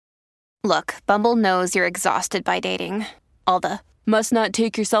Look, Bumble knows you're exhausted by dating. All the must not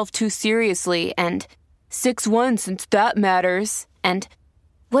take yourself too seriously and 6'1" since that matters. And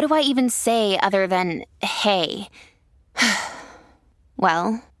what do I even say other than hey?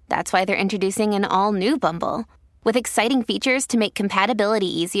 Well, that's why they're introducing an all-new Bumble with exciting features to make compatibility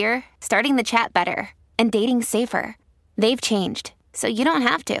easier, starting the chat better, and dating safer. They've changed, so you don't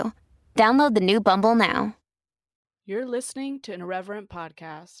have to. Download the new Bumble now. You're listening to an Irreverent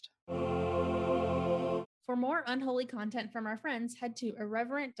podcast. For more unholy content from our friends, head to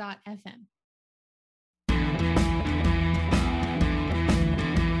irreverent.fm.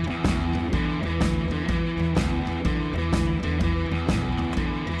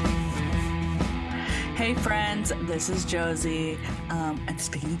 Hey friends, this is Josie at the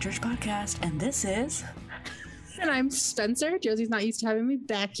Speaking of Church podcast, and this is... And I'm Spencer. Josie's not used to having me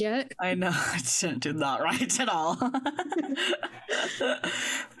back yet. I know, I didn't do that right at all.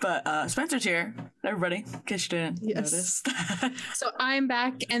 But Spencer's here, everybody, in case you didn't notice. So I'm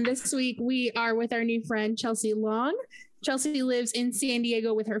back, and this week we are with our new friend, Chelsea Long. Chelsea lives in San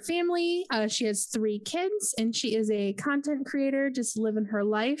Diego with her family. She has 3 kids, and she is a content creator, just living her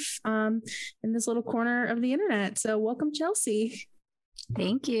life in this little corner of the internet. So welcome, Chelsea.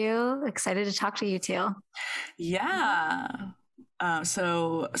 Thank you. Excited to talk to you too. Yeah.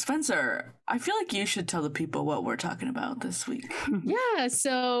 So Spencer, I feel like you should tell the people what we're talking about this week. Yeah.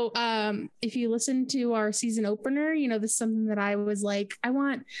 So if you listen to our season opener, you know, this is something that I was like, I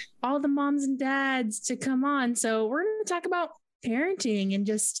want all the moms and dads to come on. So we're going to talk about parenting and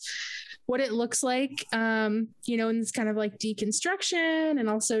just what it looks like, you know, in this kind of like deconstruction, and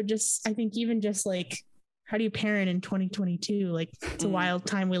also just, I think even just like, how do you parent in 2022? Like, it's a wild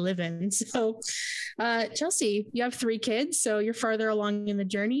time we live in. So, Chelsea, you have 3 kids, so you're farther along in the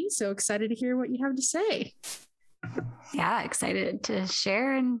journey. So excited to hear what you have to say. Yeah, excited to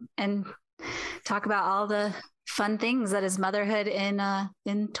share and talk about all the fun things that is motherhood in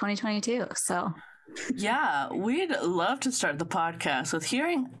 2022. So. Yeah, we'd love to start the podcast with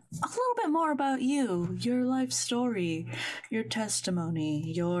hearing a little bit more about you, your life story, your testimony,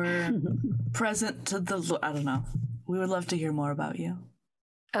 your present to the... I don't know. We would love to hear more about you.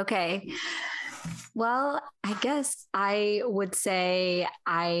 Okay. Well, I guess I would say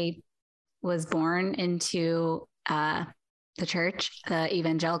I was born into the church, the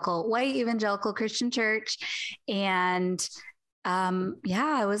white evangelical Christian church. And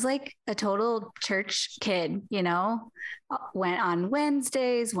I was like a total church kid, you know, went on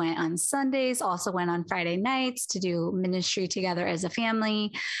Wednesdays, went on Sundays, also went on Friday nights to do ministry together as a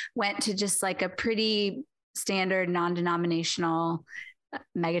family, went to just like a pretty standard non-denominational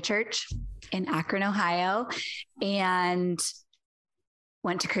megachurch in Akron, Ohio, and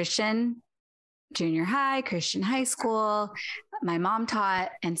went to Christian junior high, Christian high school. My mom taught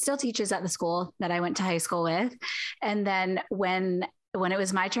and still teaches at the school that I went to high school with. And then when it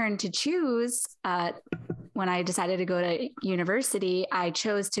was my turn to choose, when I decided to go to university, I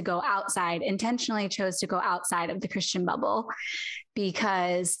intentionally chose to go outside of the Christian bubble,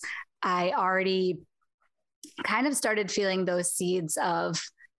 because I already kind of started feeling those seeds of,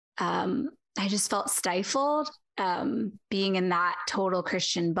 I just felt stifled being in that total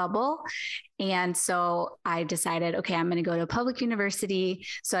Christian bubble. And so I decided, okay, I'm going to go to a public university.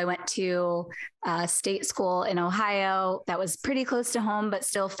 So I went to a state school in Ohio that was pretty close to home, but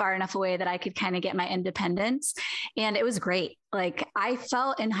still far enough away that I could kind of get my independence. And it was great. Like, I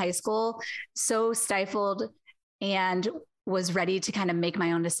felt in high school so stifled and was ready to kind of make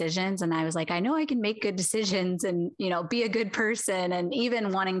my own decisions. And I was like, I know I can make good decisions and, you know, be a good person, and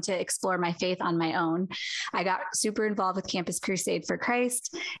even wanting to explore my faith on my own. I got super involved with Campus Crusade for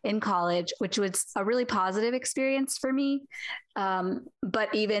Christ in college, which was a really positive experience for me.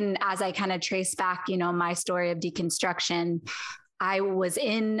 But even as I kind of trace back, you know, my story of deconstruction, I was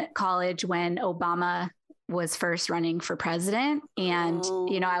in college when Obama was first running for president. And,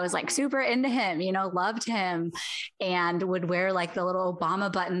 you know, I was like super into him, you know, loved him, and would wear like the little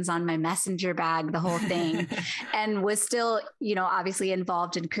Obama buttons on my messenger bag, the whole thing, and was still, you know, obviously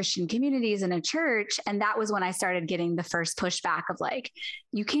involved in Christian communities in a church. And that was when I started getting the first pushback of like,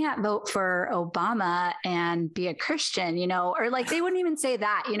 you can't vote for Obama and be a Christian, you know, or like, they wouldn't even say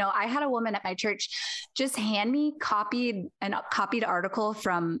that. You know, I had a woman at my church just hand me copied article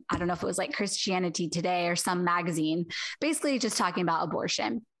from, I don't know if it was like Christianity Today or some magazine, basically just talking about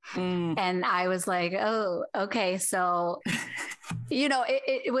abortion. And I was like, oh, okay. So, you know,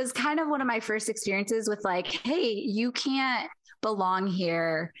 it was kind of one of my first experiences with like, hey, you can't belong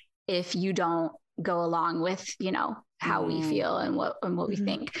here if you don't go along with, you know, how we feel and what we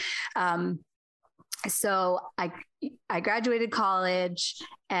think. So I graduated college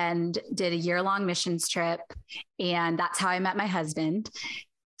and did a year-long missions trip, and that's how I met my husband.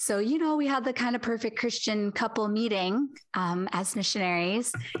 So, we had the kind of perfect Christian couple meeting as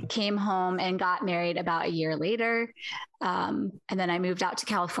missionaries, came home and got married about a year later. And then I moved out to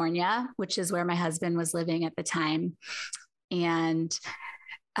California, which is where my husband was living at the time. And,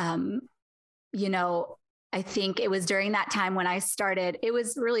 I think it was during that time when I started, it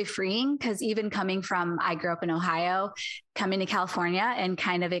was really freeing because even coming from, I grew up in Ohio, coming to California and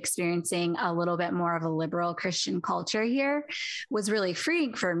kind of experiencing a little bit more of a liberal Christian culture here was really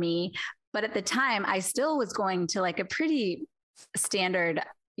freeing for me. But at the time, I still was going to like a pretty standard,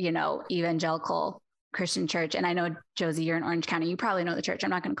 evangelical Christian church. And I know, Josie, you're in Orange County. You probably know the church. I'm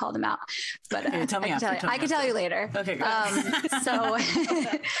not going to call them out, but I can tell you later. Okay, great. So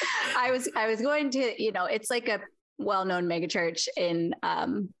I was going to, it's like a well-known megachurch in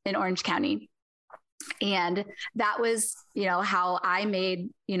Orange County. And that was, how I made,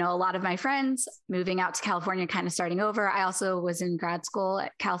 a lot of my friends moving out to California, kind of starting over. I also was in grad school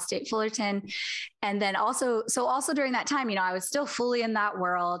at Cal State Fullerton. And then also during that time, I was still fully in that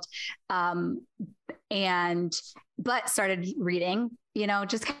world. But started reading,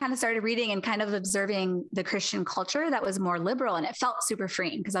 just kind of started reading and kind of observing the Christian culture that was more liberal. And it felt super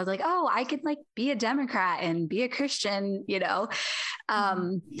freeing because I was like, oh, I could like be a Democrat and be a Christian,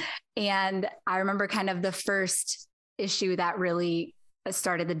 And I remember kind of the first issue that really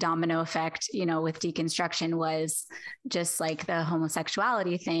started the domino effect, with deconstruction was just like the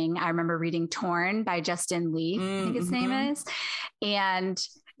homosexuality thing. I remember reading Torn by Justin Lee, I think his name is. And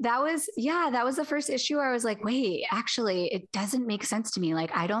that was the first issue where I was like, wait, actually, it doesn't make sense to me.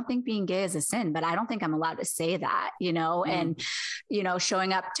 Like, I don't think being gay is a sin, but I don't think I'm allowed to say that, and,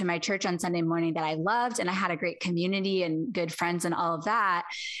 showing up to my church on Sunday morning that I loved, and I had a great community and good friends and all of that,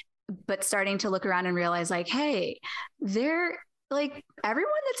 but starting to look around and realize like, hey, they're like,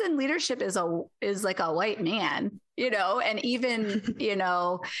 everyone that's in leadership is like a white man, and even,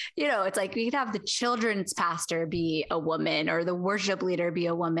 it's like we could have the children's pastor be a woman or the worship leader be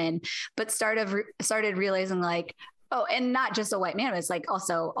a woman, but started realizing like, oh, and not just a white man, it's like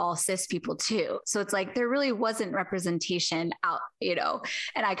also all cis people too. So it's like, there really wasn't representation out,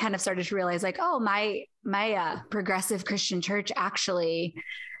 and I kind of started to realize like, oh, my progressive Christian church actually,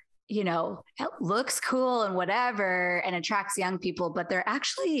 it looks cool and whatever and attracts young people, but they're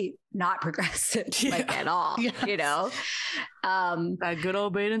actually not progressive like at all, that good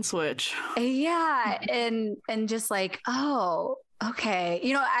old bait and switch. Yeah. And just like, oh, okay.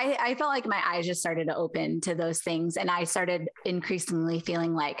 I felt like my eyes just started to open to those things. And I started increasingly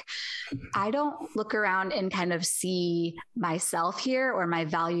feeling like I don't look around and kind of see myself here or my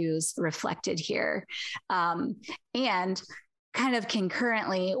values reflected here. And kind of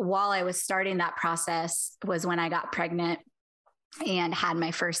concurrently, while I was starting that process, was when I got pregnant and had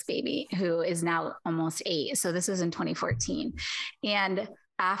my first baby, who is now almost 8. So this was in 2014. And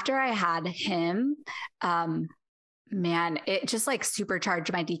after I had him, man, it just like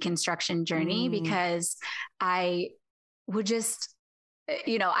supercharged my deconstruction journey because I would just,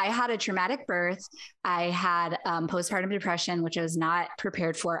 I had a traumatic birth. I had postpartum depression, which I was not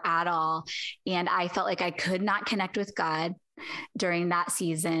prepared for at all. And I felt like I could not connect with God during that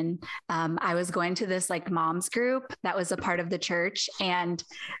season. I was going to this like moms group that was a part of the church. And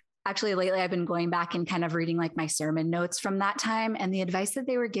actually lately I've been going back and kind of reading like my sermon notes from that time. And the advice that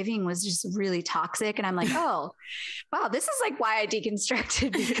they were giving was just really toxic. And I'm like, oh, wow, this is like why I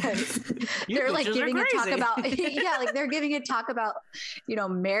deconstructed, because they're like giving a talk about, like they're giving a talk about,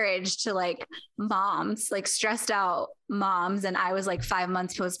 marriage to like moms, like stressed out moms. And I was like 5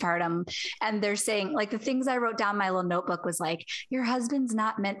 months postpartum, and they're saying like the things I wrote down in my little notebook was like, your husband's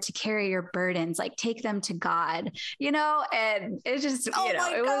not meant to carry your burdens, like take them to God, and it just, it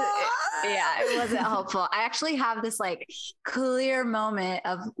wasn't helpful. I actually have this like clear moment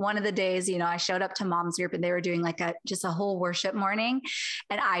of one of the days, I showed up to mom's group and they were doing like just a whole worship morning.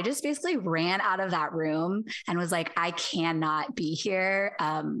 And I just basically ran out of that room and was like, I cannot be here.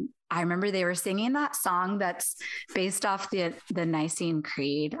 I remember they were singing that song that's based off the Nicene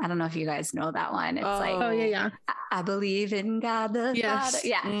Creed. I don't know if you guys know that one. It's I believe in God the Father.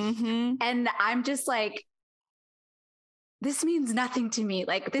 Yeah. Mm-hmm. And I'm just like, this means nothing to me.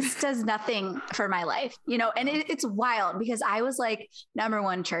 Like this does nothing for my life, and it's wild because I was like number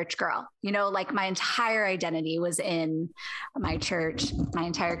one church girl, like my entire identity was in my church, my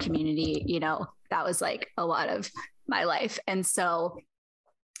entire community, that was like a lot of my life. And so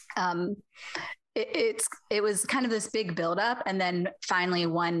it was kind of this big buildup. And then finally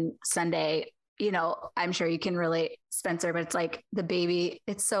one Sunday, I'm sure you can relate, Spencer, but it's like the baby,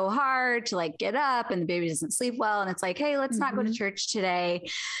 it's so hard to like get up and the baby doesn't sleep well. And it's like, hey, let's not go to church today.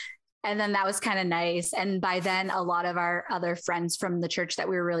 And then that was kind of nice. And by then, a lot of our other friends from the church that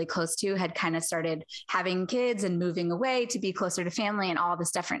we were really close to had kind of started having kids and moving away to be closer to family and all this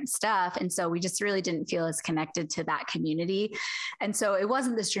different stuff. And so we just really didn't feel as connected to that community. And so it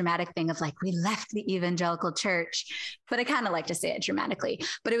wasn't this dramatic thing of like, we left the evangelical church, but I kind of like to say it dramatically.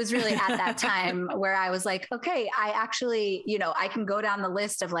 But it was really at that time where I was like, okay, I actually, I can go down the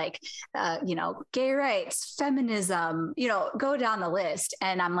list of like, gay rights, feminism, go down the list.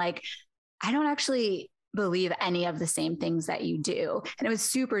 And I'm like, I don't actually believe any of the same things that you do. And it was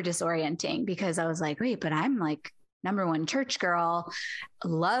super disorienting because I was like, wait, but I'm like number one church girl,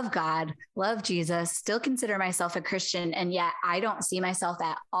 love God, love Jesus, still consider myself a Christian. And yet I don't see myself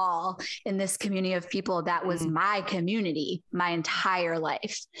at all in this community of people that was my community my entire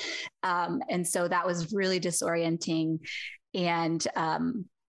life. And so that was really disorienting and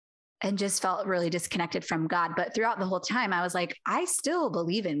just felt really disconnected from God. But throughout the whole time, I was like, I still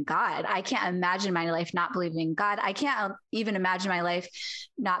believe in God. I can't imagine my life not believing in God. I can't even imagine my life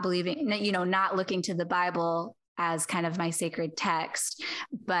not believing, not looking to the Bible as kind of my sacred text.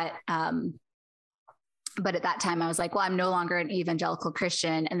 But at that time I was like, well, I'm no longer an evangelical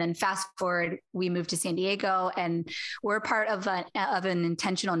Christian. And then fast forward, we moved to San Diego and we're part of an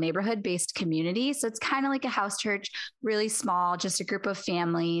intentional neighborhood based community. So it's kind of like a house church, really small, just a group of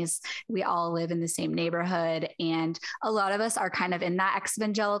families. We all live in the same neighborhood. And a lot of us are kind of in that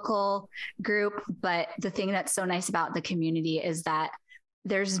ex-evangelical group. But the thing that's so nice about the community is that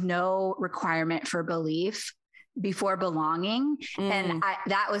there's no requirement for belief before belonging. And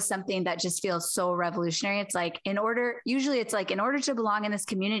that was something that just feels so revolutionary. It's like in order to belong in this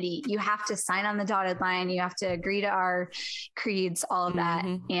community, you have to sign on the dotted line. You have to agree to our creeds, all of that.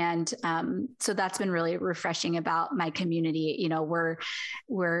 And so that's been really refreshing about my community.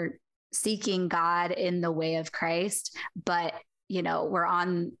 We're seeking God in the way of Christ, but we're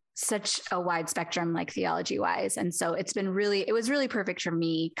on such a wide spectrum, like theology wise. And so it was really perfect for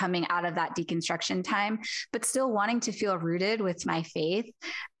me coming out of that deconstruction time, but still wanting to feel rooted with my faith,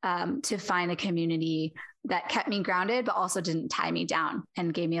 to find a community that kept me grounded, but also didn't tie me down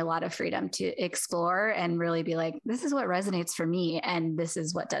and gave me a lot of freedom to explore and really be like, this is what resonates for me. And this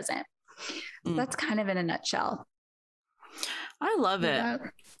is what doesn't. So that's kind of in a nutshell. I love it.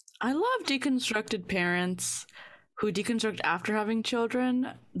 I love deconstructed parents who deconstruct after having children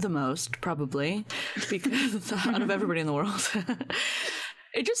the most, probably, because out of everybody in the world.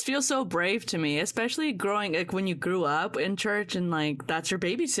 It just feels so brave to me, especially growing, like when you grew up in church and like that's your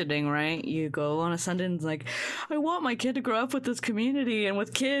babysitting, right? You go on a Sunday and it's like, I want my kid to grow up with this community and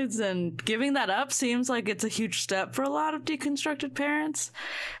with kids, and giving that up seems like it's a huge step for a lot of deconstructed parents.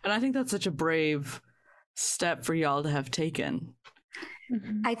 And I think that's such a brave step for y'all to have taken.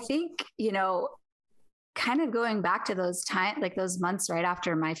 I think, kind of going back to those those months right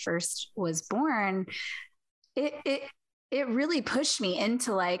after my first was born, it really pushed me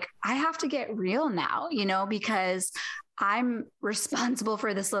into like, I have to get real now, because I'm responsible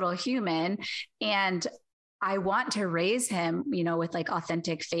for this little human and I want to raise him, with like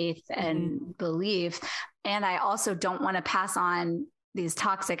authentic faith and belief. And I also don't want to pass on these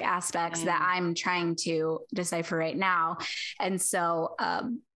toxic aspects that I'm trying to decipher right now. And so,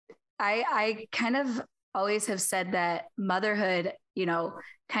 I kind of always have said that motherhood,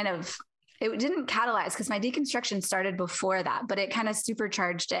 it didn't catalyze because my deconstruction started before that, but it kind of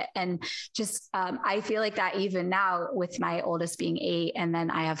supercharged it. And just, I feel like that even now with my oldest being 8, and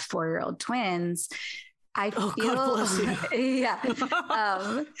then I have 4-year-old twins, I feel, God bless you.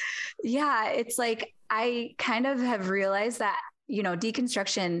 It's like, I kind of have realized that,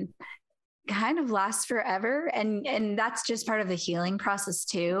 deconstruction kind of lasts forever. And that's just part of the healing process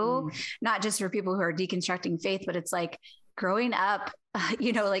too, not just for people who are deconstructing faith, but it's like growing up,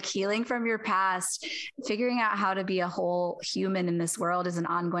 like healing from your past, figuring out how to be a whole human in this world is an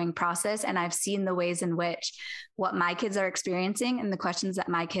ongoing process. And I've seen the ways in which what my kids are experiencing and the questions that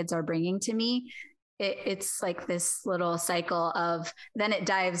my kids are bringing to me, it's like this little cycle of, then it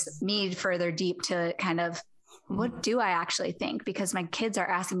dives me further deep to kind of, what do I actually think? Because my kids are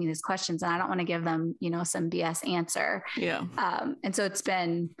asking me these questions and I don't want to give them, some BS answer. Yeah. And so it's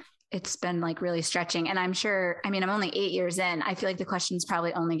been like really stretching, and I'm sure, I'm only 8 years in. I feel like the questions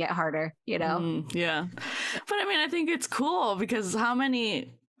probably only get harder, Yeah. But I think it's cool because how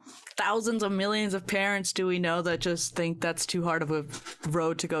many thousands of millions of parents do we know that just think that's too hard of a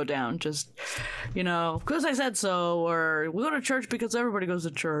road to go down? Just, because I said so, or we go to church because everybody goes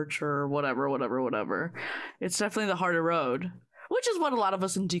to church, or whatever. It's definitely the harder road, which Which is what a lot of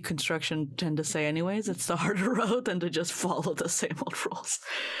us in deconstruction tend to say anyways. It's the harder road than to just follow the same old rules.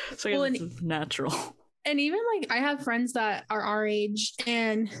 So it's natural. And even like I have friends that are our age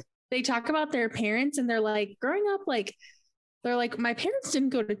and they talk about their parents and they're like, growing up, like, they're like, my parents didn't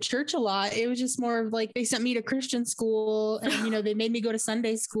go to church a lot. It was just more of like, they sent me to Christian school and, you know, they made me go to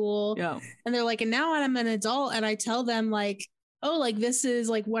Sunday school. Yeah. And they're like, and now I'm an adult and I tell them like, oh, like, this is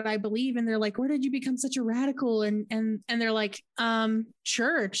like what I believe. And they're like, where did you become such a radical? And they're like,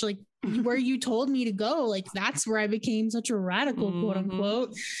 church, like where you told me to go. Like, that's where I became such a radical, quote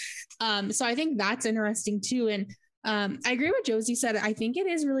unquote. So I think that's interesting too. And I agree with Josie said. I think it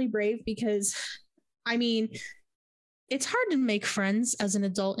is really brave because, I mean, it's hard to make friends as an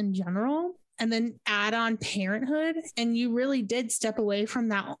adult in general and then add on parenthood. And you really did step away from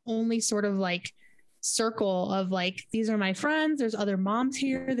that only sort of like circle of like, these are my friends. There's other moms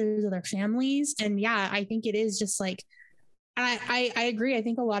here. There's other families. And yeah, I think it is just like, I agree. I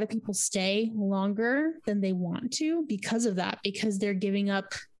think a lot of people stay longer than they want to because of that, because they're giving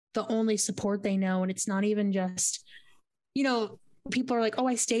up the only support they know. And it's not even just, you know, people are like, oh,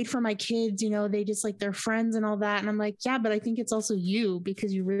 I stayed for my kids, you know, they just like their friends and all that. And I'm like, yeah, but I think it's also you,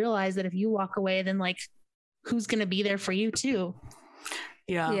 because you realize that if you walk away, then like, who's going to be there for you too?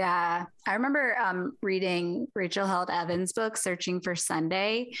 Yeah. Yeah. I remember reading Rachel Held Evans' book, Searching for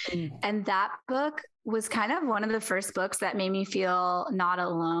Sunday. And that book was kind of one of the first books that made me feel not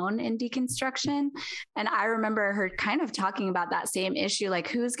alone in deconstruction. And I remember her kind of talking about that same issue, like,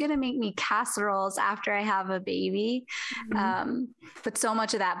 who's going to make me casseroles after I have a baby? But so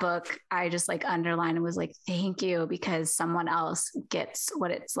much of that book, I just like underlined and was like, thank you, because someone else gets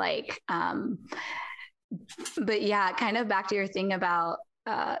what it's like. But yeah, kind of back to your thing about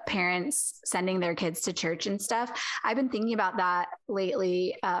parents sending their kids to church and stuff. I've been thinking about that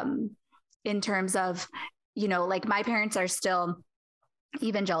lately in terms of, you know, like my parents are still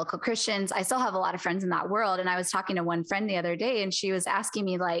evangelical Christians. I still have a lot of friends in that world. And I was talking to one friend the other day and she was asking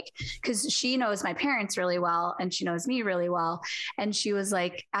me like, cause she knows my parents really well and she knows me really well. And she was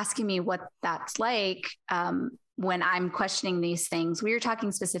like asking me what that's like when I'm questioning these things. We were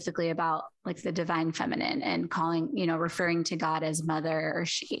talking specifically about like the divine feminine and calling, you know, referring to God as mother or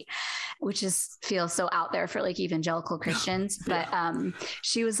she, which feels so out there for like evangelical Christians. But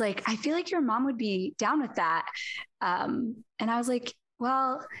she was like, I feel like your mom would be down with that. And I was like,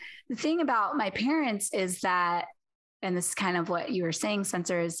 well, the thing about my parents is that, and this is kind of what you were saying,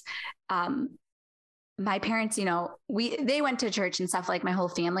 Spencer, is my parents, you know, they went to church and stuff like my whole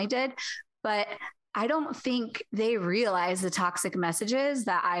family did, but I don't think they realized the toxic messages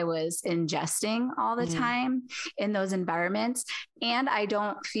that I was ingesting all the time in those environments. And I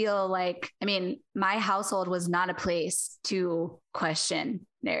don't feel like, I mean, my household was not a place to question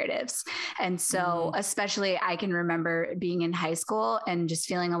narratives. And so especially I can remember being in high school and just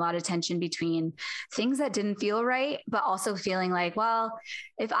feeling a lot of tension between things that didn't feel right, but also feeling like, well,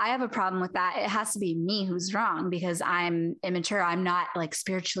 if I have a problem with that, it has to be me who's wrong because I'm immature. I'm not like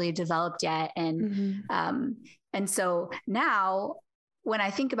spiritually developed yet. And, and so now when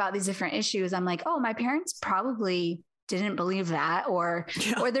I think about these different issues, I'm like, oh, my parents probably didn't believe that, or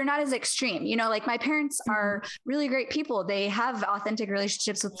they're not as extreme, you know, like my parents are really great people. They have authentic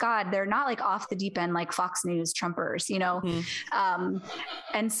relationships with God. They're not like off the deep end, like Fox News Trumpers, you know?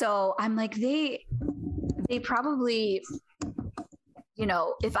 And so I'm like, they probably, you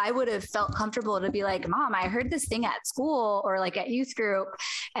know, if I would have felt comfortable to be like, Mom, I heard this thing at school or like at youth group,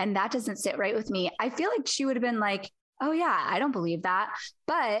 and that doesn't sit right with me. I feel like she would have been like, oh yeah, I don't believe that.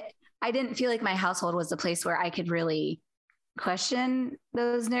 But I didn't feel like my household was a place where I could really question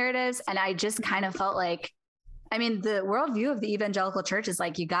those narratives. And I just kind of felt like, I mean, the worldview of the evangelical church is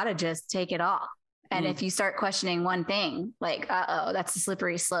like, you got to just take it all. And if you start questioning one thing, like, that's a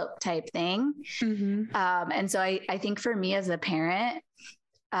slippery slope type thing. And so I think for me as a parent,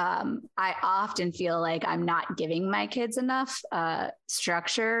 I often feel like I'm not giving my kids enough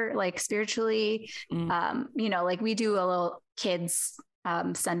structure, like spiritually, you know, like we do a little kids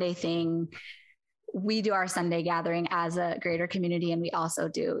Sunday thing. We do our Sunday gathering as a greater community. And we also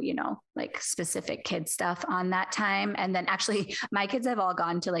do, you know, like specific kid stuff on that time. And then actually my kids have all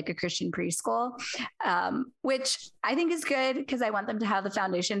gone to like a Christian preschool, which I think is good because I want them to have the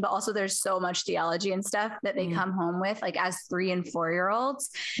foundation, but also there's so much theology and stuff that they come home with like as 3 and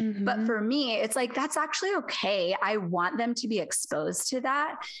 4-year-olds. But for me, it's like, that's actually okay. I want them to be exposed to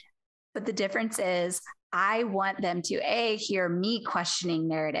that. But the difference is I want them to A, hear me questioning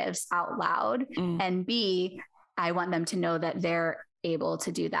narratives out loud, and B, I want them to know that they're able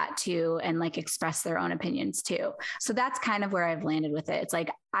to do that too and like express their own opinions too. So that's kind of where I've landed with it. It's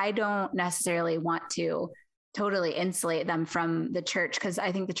like, I don't necessarily want to totally insulate them from the church, because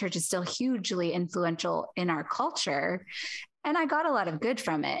I think the church is still hugely influential in our culture. And I got a lot of good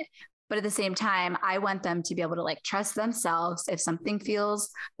from it. But at the same time, I want them to be able to like trust themselves. If something feels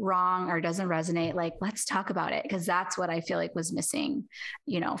wrong or doesn't resonate, like, let's talk about it. Because that's what I feel like was missing,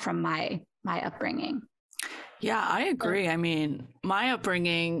 from my upbringing. Yeah, I agree. I mean, my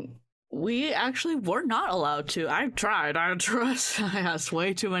upbringing, we actually were not allowed to. I tried. I asked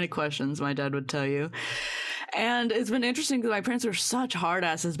way too many questions, my dad would tell you. And it's been interesting because my parents were such hard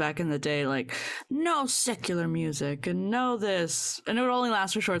asses back in the day, like, no secular music and no this. And it would only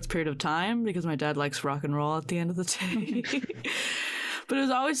last for a short period of time because my dad likes rock and roll at the end of the day. But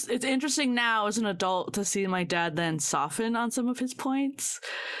it's interesting now as an adult to see my dad then soften on some of his points.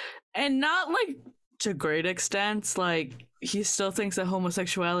 And not like to great extents, like he still thinks that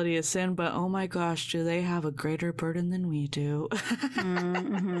homosexuality is sin, but oh my gosh, do they have a greater burden than we do?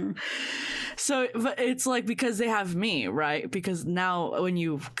 Mm-hmm. So, but it's like, because they have me, right? Because now when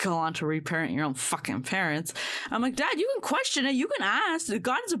you go on to reparent your own fucking parents, I'm like, Dad, you can question it. You can ask.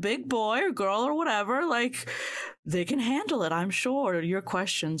 God is a big boy or girl or whatever. Like, they can handle it, I'm sure. Your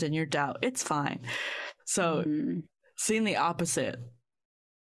questions and your doubt, it's fine. So, seeing the opposite.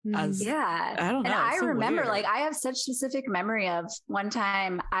 I don't know. And I so remember, weird. like, I have such specific memory of one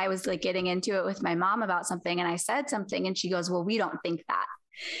time I was like getting into it with my mom about something, and I said something and she goes, well, we don't think that.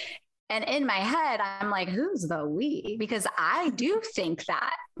 And in my head, I'm like, who's the we? Because I do think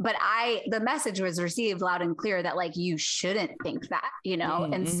that, but the message was received loud and clear that like, you shouldn't think that,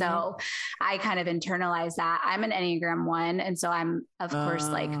 Mm-hmm. And so I kind of internalized that. I'm an Enneagram 1. And so I'm, of course,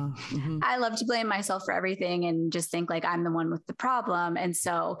 like, I love to blame myself for everything and just think like I'm the one with the problem. And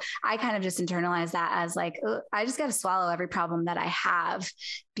so I kind of just internalized that as like, I just got to swallow every problem that I have,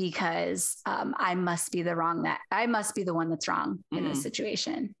 because I must be the one that's wrong in this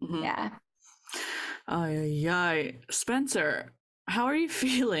situation. Mm-hmm. Yeah. Spencer, how are you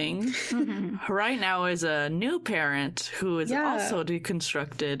feeling right now as a new parent who is also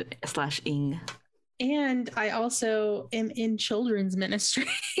deconstructed/ing? And I also am in children's ministry.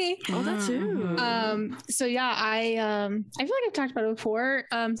 Oh, that too. So yeah, I feel like I've talked about it before.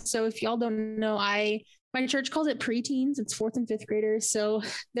 So if y'all don't know, my church calls it preteens. It's 4th and 5th graders. So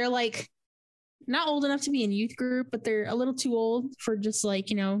they're like not old enough to be in youth group, but they're a little too old for just like,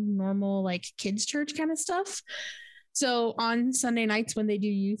 normal like kids church kind of stuff. So on Sunday nights when they do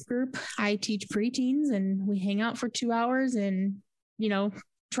youth group, I teach preteens and we hang out for 2 hours and,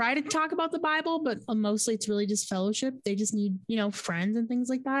 try to talk about the Bible, but mostly it's really just fellowship. They just need, friends and things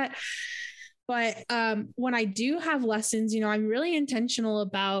like that. But when I do have lessons, I'm really intentional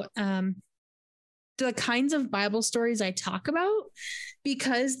about the kinds of Bible stories I talk about,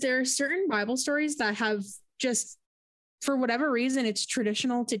 because there are certain Bible stories that have just, for whatever reason, it's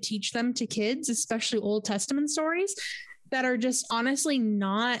traditional to teach them to kids, especially Old Testament stories that are just honestly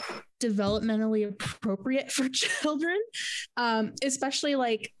not developmentally appropriate for children. Especially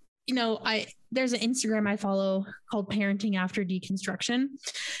like, there's an Instagram I follow called Parenting After Deconstruction.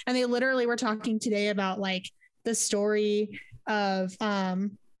 And they literally were talking today about like the story of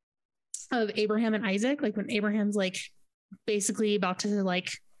Abraham and Isaac, like when Abraham's like basically about to like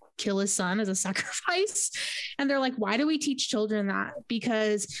kill his son as a sacrifice. And they're like, why do we teach children that?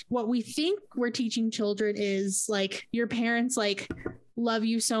 Because what we think we're teaching children is like, your parents like love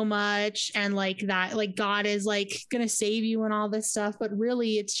you so much and like that, like God is like gonna save you and all this stuff. But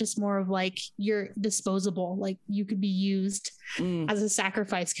really it's just more of like, you're disposable, like you could be used as a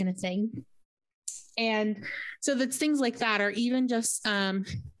sacrifice kind of thing. And so that's things like that, or even just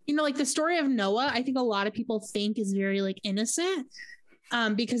like the story of Noah, I think a lot of people think is very like innocent,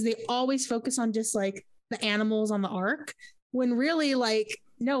 because they always focus on just like the animals on the ark, when really like,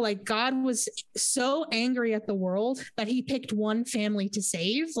 no, like God was so angry at the world that he picked one family to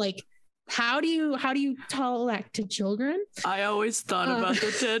save. Like, how do you tell that to children? I always thought about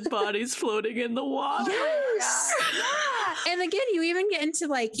the dead bodies floating in the water. Yes. Yeah. And again, you even get into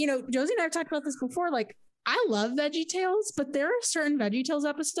like, Josie and I have talked about this before, like, I love VeggieTales, but there are certain VeggieTales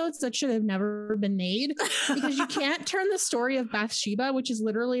episodes that should have never been made, because you can't turn the story of Bathsheba, which is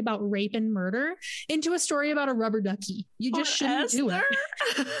literally about rape and murder, into a story about a rubber ducky. You just shouldn't do it.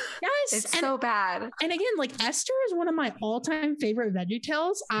 Yes. It's so bad. And again, like Esther is one of my all-time favorite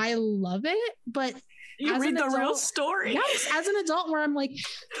VeggieTales. I love it, but you read the real story. Yes, as an adult, where I'm like,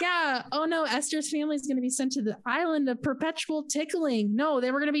 yeah, oh no, Esther's family is going to be sent to the island of perpetual tickling. No, they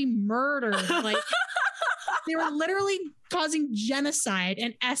were going to be murdered. Like, They were literally causing genocide,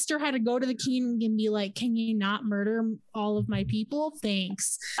 and Esther had to go to the king and be like, can you not murder all of my people?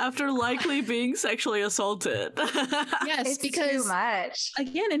 Thanks. After likely being sexually assaulted. Yes, It's because too much.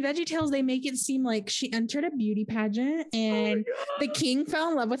 again, in VeggieTales, they make it seem like she entered a beauty pageant and the king fell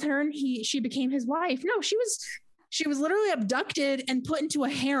in love with her and she became his wife. No, she was literally abducted and put into a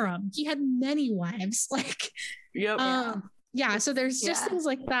harem. He had many wives. Like, Yep. yeah. So there's just things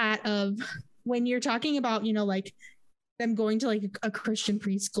like that of when you're talking about, you know, like them going to like a Christian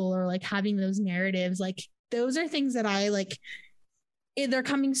preschool or like having those narratives, like those are things that I like, they're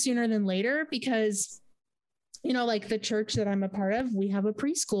coming sooner than later because, you know, like the church that I'm a part of, we have a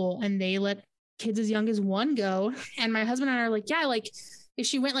preschool and they let kids as young as 1 go. And my husband and I are like, yeah, like if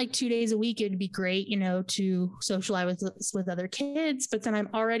she went like 2 days a week, it'd be great, you know, to socialize with other kids. But then I'm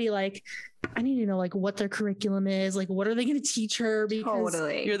already like, I need to know like what their curriculum is, like what are they going to teach her? Because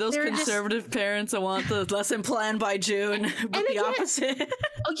Totally. You're those they're conservative parents that want the lesson plan by June, but the again- opposite.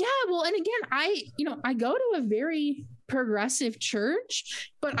 Oh yeah, well, and again, I go to a very progressive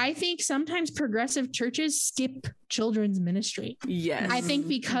church, but I think sometimes progressive churches skip children's ministry. Yes. I think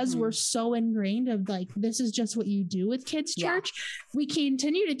because we're so ingrained of like this is just what you do with kids Yeah. church, we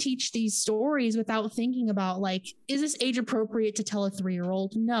continue to teach these stories without thinking about like, is this age appropriate to tell a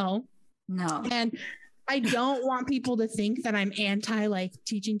 3-year-old? No. No. And I don't want people to think that I'm anti like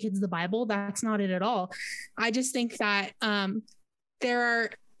teaching kids the Bible. That's not it at all. I just think that there are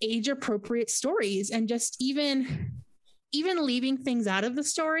age appropriate stories and just even leaving things out of the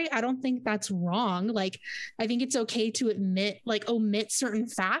story, I don't think that's wrong. Like, I think it's okay to omit certain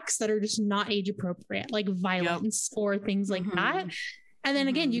facts that are just not age appropriate, like violence or things like that. And then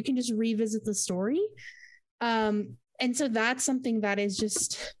again, you can just revisit the story. And so that's something that is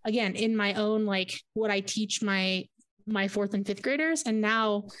just, again, in my own, like what I teach my 4th and 5th graders. And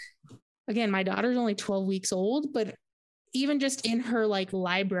now, again, my daughter's only 12 weeks old, but even just in her like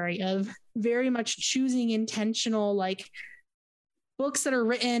library of very much choosing intentional, like books that are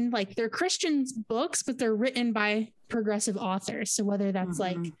written, like they're Christian books, but they're written by progressive authors. So whether that's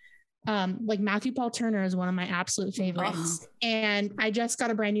like Matthew Paul Turner is one of my absolute favorites. And I just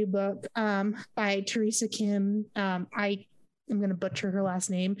got a brand new book by Teresa Kim. I'm going to butcher her last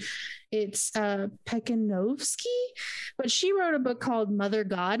name. It's Pekinovsky, but she wrote a book called Mother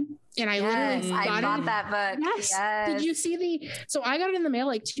God. And I literally bought that book. Yes. Did you see so I got it in the mail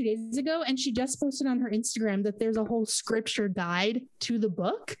like 2 days ago and she just posted on her Instagram that there's a whole scripture guide to the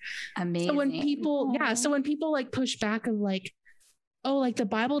book. Amazing. So when people like push back of like, oh, like the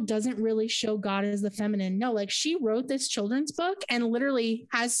Bible doesn't really show God as the feminine. No, like she wrote this children's book and literally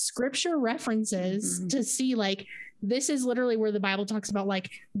has scripture references to see like, this is literally where the Bible talks about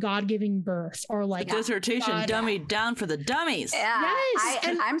like God giving birth or like dissertation dummied down for the dummies. Yeah.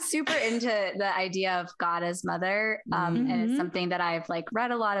 Yes. I'm super into the idea of God as mother. And it's something that I've like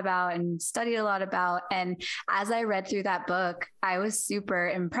read a lot about and studied a lot about. And as I read through that book, I was super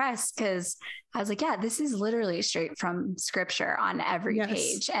impressed because I was like, yeah, this is literally straight from scripture on every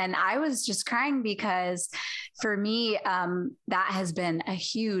page. And I was just crying because for me, that has been a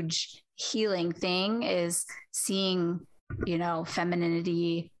huge healing thing is seeing, you know,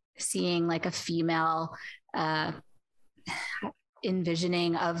 femininity, seeing like a female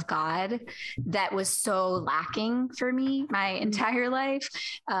envisioning of God that was so lacking for me my entire life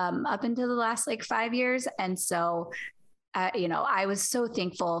up until the last like 5 years. And so you know, I was so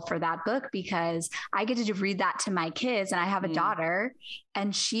thankful for that book because I get to read that to my kids and I have a daughter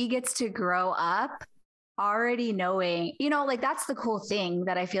and she gets to grow up already knowing, you know, like that's the cool thing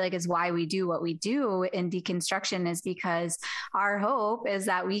that I feel like is why we do what we do in deconstruction is because our hope is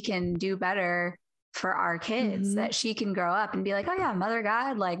that we can do better for our kids, that she can grow up and be like, oh yeah, Mother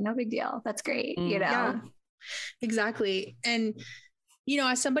God, like no big deal. That's great. You know? Yeah, exactly. And, you know,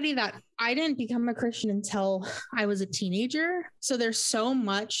 as somebody that I didn't become a Christian until I was a teenager. So there's so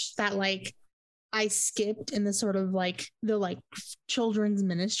much that like I skipped in the sort of like the like children's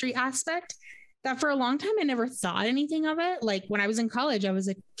ministry aspect that for a long time, I never thought anything of it. Like when I was in college, I was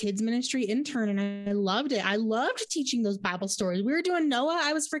a kids ministry intern and I loved it. I loved teaching those Bible stories. We were doing Noah.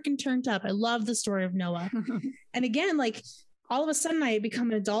 I was freaking turned up. I love the story of Noah. And again, like all of a sudden I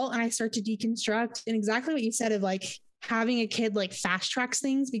become an adult and I start to deconstruct and exactly what you said of like having a kid like fast tracks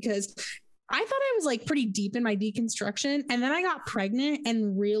things because I thought I was like pretty deep in my deconstruction. And then I got pregnant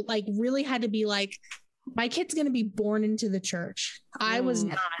and really had to be like, my kid's going to be born into the church. I was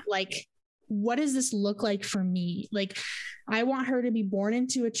not like, what does this look like for me? Like, I want her to be born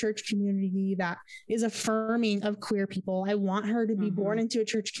into a church community that is affirming of queer people. I want her to be born into a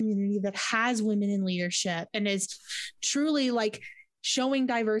church community that has women in leadership and is truly like showing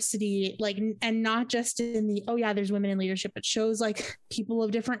diversity, like, and not just in the, oh yeah, there's women in leadership, but shows like people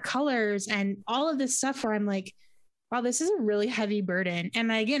of different colors and all of this stuff where I'm like, wow, this is a really heavy burden.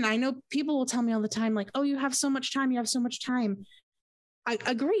 And again, I know people will tell me all the time, like, oh, you have so much time. I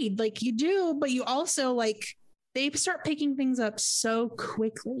agreed. Like you do, but you also like, they start picking things up so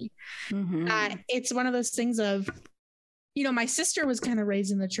quickly that it's one of those things of, you know, my sister was kind of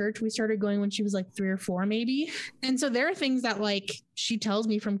raised in the church. We started going when she was like 3 or 4, maybe. And so there are things that like she tells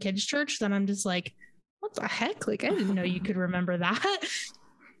me from kids' church that I'm just like, what the heck? Like, I didn't know you could remember that.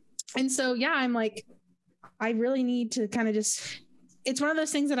 And so, yeah, I'm like, I really need to kind of just, it's one of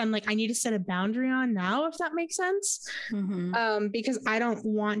those things that I'm like, I need to set a boundary on now, if that makes sense. Because I don't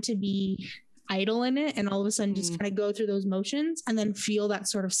want to be idle in it and all of a sudden just kind of go through those motions and then feel that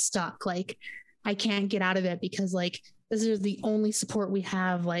sort of stuck. Like I can't get out of it because like, this is the only support we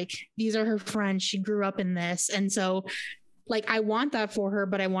have. Like, these are her friends. She grew up in this. And so like, I want that for her,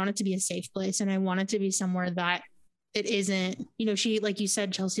 but I want it to be a safe place. And I want it to be somewhere that it isn't, you know, she, like you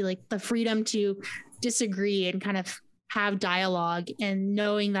said, Chelsea, like the freedom to disagree and kind of have dialogue and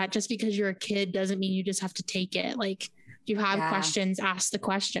knowing that just because you're a kid doesn't mean you just have to take it. Like if you have questions, ask the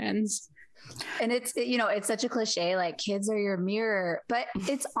questions. And it's, you know, it's such a cliche, like kids are your mirror, but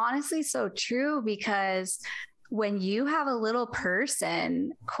it's honestly so true because when you have a little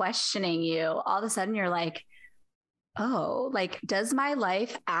person questioning you, all of a sudden you're like, oh, like, does my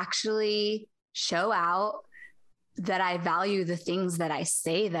life actually show out that I value the things that I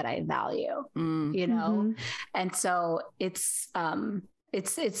say that I value, you know? And so it's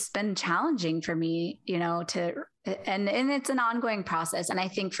been challenging for me, you know, and it's an ongoing process. And I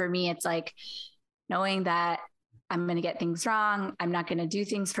think for me, it's like knowing that I'm going to get things wrong. I'm not going to do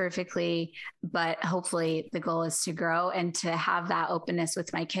things perfectly, but hopefully the goal is to grow and to have that openness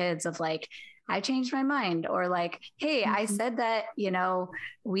with my kids of like, I changed my mind, or like, hey, I said that, you know,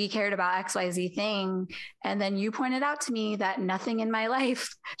 we cared about XYZ thing. And then you pointed out to me that nothing in my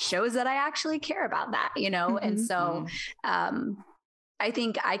life shows that I actually care about that, you know? And so I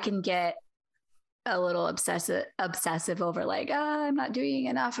think I can get a little obsessive over like, oh, I'm not doing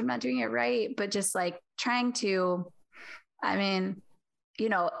enough. I'm not doing it right. But just like trying to, I mean, you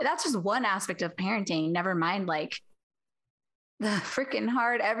know, that's just one aspect of parenting. Never mind like the freaking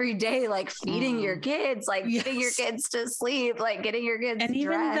hard every day, like feeding your kids, like getting your kids to sleep, like getting your kids and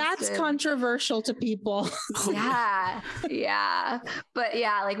even that's controversial to people. Yeah. But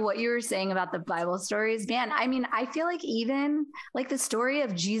yeah, like what you were saying about the Bible stories, man, I mean, I feel like even like the story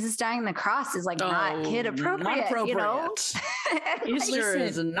of Jesus dying on the cross is like not kid appropriate, you know? Easter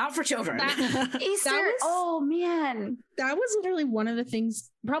is not for children. Oh man. That was literally one of the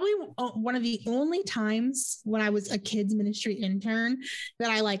things, probably one of the only times when I was a kids ministry intern that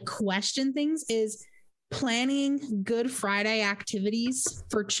I like question things is planning Good Friday activities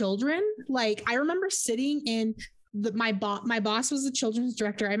for children. Like I remember sitting in my boss was the children's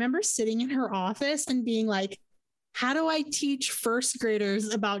director. I remember sitting in her office and being like, how do I teach first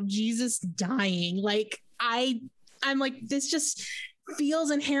graders about Jesus dying? Like I'm like, this just feels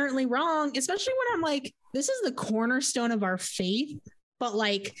inherently wrong, especially when I'm like, this is the cornerstone of our faith, but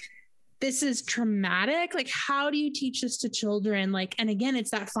like, this is traumatic. Like, how do you teach this to children? Like, and again,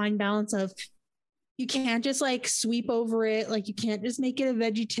 it's that fine balance of you can't just like sweep over it. Like you can't just make it a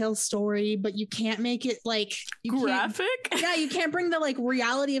VeggieTales story, but you can't make it like graphic. Yeah. You can't bring the like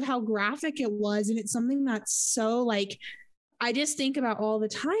reality of how graphic it was. And it's something that's so like, I just think about all the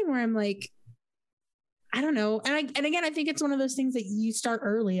time where I'm like, I don't know. And again, I think it's one of those things that you start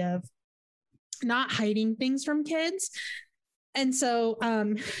early of not hiding things from kids. And so,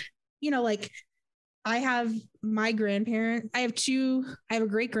 you know, like I have my grandparent, I have a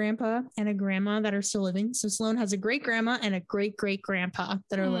great grandpa and a grandma that are still living. So Sloan has a great grandma and a great great grandpa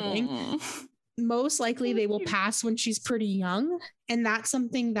that are living. Most likely they will pass when she's pretty young. And that's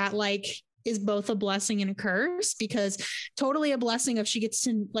something that like is both a blessing and a curse, because totally a blessing if she gets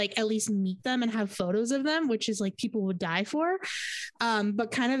to like at least meet them and have photos of them, which is like people would die for.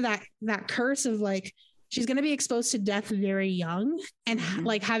 But kind of that curse of like, she's going to be exposed to death very young, and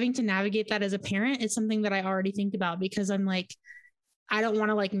like having to navigate that as a parent is something that I already think about, because I'm like, I don't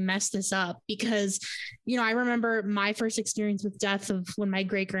want to like mess this up, because, you know, I remember my first experience with death of when my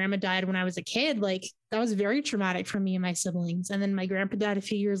great grandma died when I was a kid. Like that was very traumatic for me and my siblings. And then my grandpa died a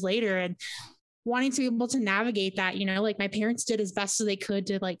few years later, and wanting to be able to navigate that, you know, like my parents did as best as they could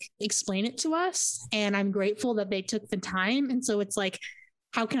to like explain it to us. And I'm grateful that they took the time. And so it's like,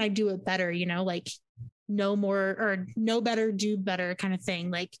 how can I do it better? You know, like no more or no better, do better kind of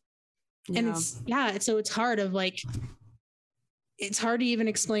thing. Like, and so it's hard of like, it's hard to even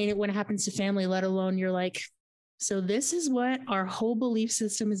explain it when it happens to family, let alone you're like So this is what our whole belief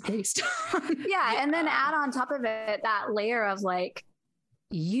system is based on. Yeah. And then add on top of it that layer of like,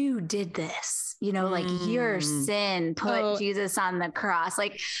 you did this, like your sin put Jesus on the cross.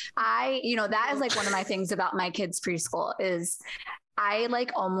 Like that is like one of my things about my kids' preschool is I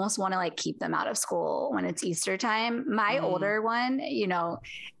like almost want to like keep them out of school when it's Easter time. My older one, he's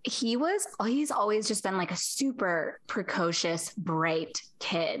always just been like a super precocious, bright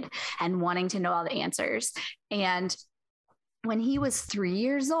kid and wanting to know all the answers. And when he was 3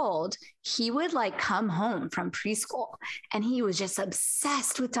 years old, he would like come home from preschool and he was just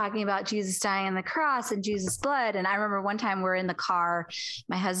obsessed with talking about Jesus dying on the cross and Jesus' blood. And I remember one time we're in the car,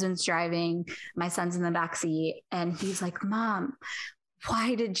 my husband's driving, my son's in the backseat, and he's like, Mom,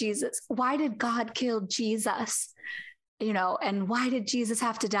 why did God kill Jesus? And why did Jesus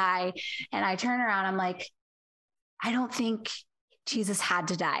have to die? And I turn around, I'm like, I don't think Jesus had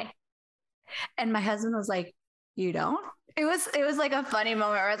to die. And my husband was like, you don't? It was like a funny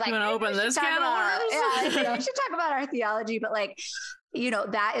moment where I was like, you want to open this can of worms? Yeah, we should talk about our theology. But like,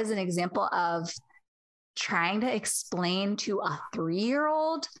 that is an example of trying to explain to a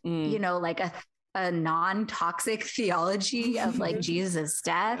 3-year-old, like a non-toxic theology of like Jesus'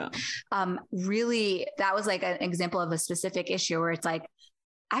 death. Yeah. Really, that was like an example of a specific issue where it's like,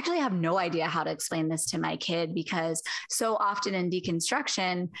 I actually have no idea how to explain this to my kid, because so often in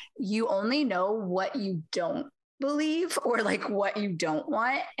deconstruction, you only know what you don't believe or like what you don't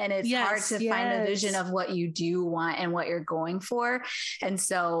want. And it's hard to find a vision of what you do want and what you're going for. And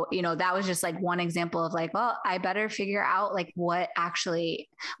so, that was just like one example of like, well, I better figure out like what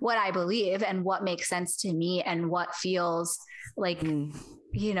I believe and what makes sense to me and what feels like, a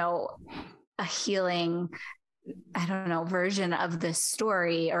healing, I don't know, version of this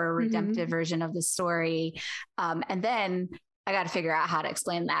story or a redemptive version of the story. And then I got to figure out how to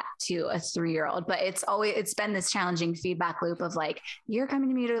explain that to a 3-year-old, but it's been this challenging feedback loop of like, you're coming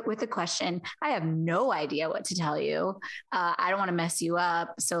to me with a question. I have no idea what to tell you. I don't want to mess you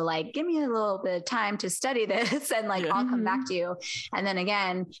up. So like, give me a little bit of time to study this and like, I'll come back to you. And then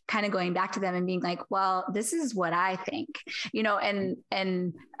again, kind of going back to them and being like, well, this is what I think,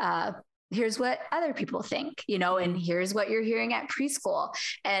 and here's what other people think, and here's what you're hearing at preschool.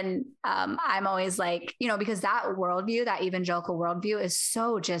 And I'm always like, because that worldview, that evangelical worldview is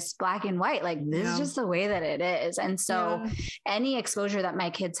so just black and white. Like this is just the way that it is. And so any exposure that my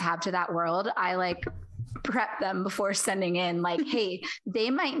kids have to that world, I like prep them before sending in like, hey,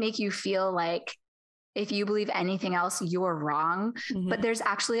 they might make you feel like if you believe anything else, you're wrong. But there's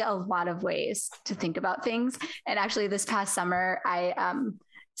actually a lot of ways to think about things. And actually this past summer, I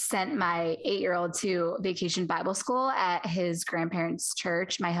sent my 8-year-old to Vacation Bible School at his grandparents'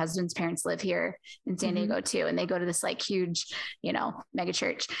 church. My husband's parents live here in San Diego too. And they go to this like huge, mega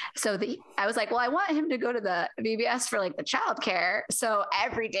church. So I was like, well, I want him to go to the VBS for like the childcare. So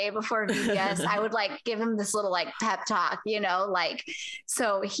every day before VBS, I would like give him this little like pep talk,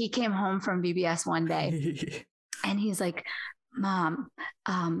 so he came home from VBS one day and he's like, Mom,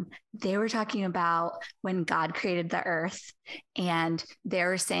 they were talking about when God created the earth, and they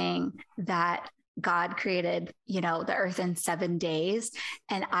were saying that God created, the earth in 7 days.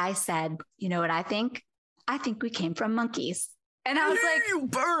 And I said, you know what I think? I think we came from monkeys. And I was like,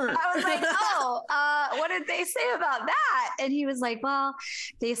 oh, what did they say about that? And he was like, well,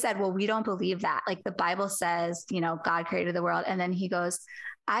 they said, well, we don't believe that. Like the Bible says, God created the world. And then he goes,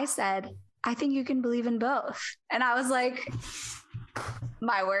 I said, I think you can believe in both. And I was like,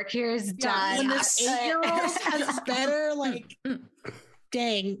 my work here is done. When this 8-year-old has better, like,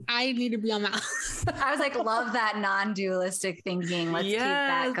 dang, I need to be on that. I was like, love that non-dualistic thinking. Let's keep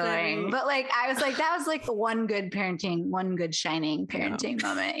that going. But like, I was like, that was like one good shining parenting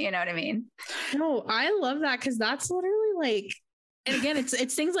moment. You know what I mean? No, I love that, because that's literally like, and again,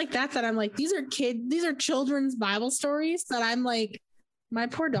 it's things like that I'm like, these are children's Bible stories that I'm like, my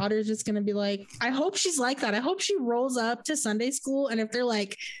poor daughter's just going to be like, I hope she's like that. I hope she rolls up to Sunday school, and if they're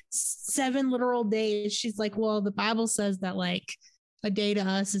like 7 literal days, she's like, well, the Bible says that like a day to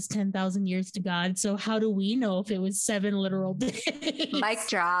us is 10,000 years to God. So how do we know if it was 7 literal days? Mic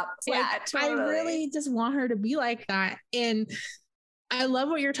drop. Like, yeah, totally. I really just want her to be like that. And I love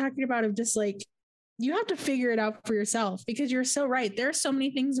what you're talking about of just like, you have to figure it out for yourself, because you're so right. There are so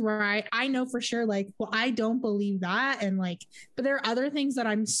many things where I know for sure, like, well, I don't believe that. And like, but there are other things that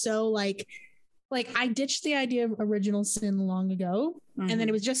I'm so like I ditched the idea of original sin long ago. And then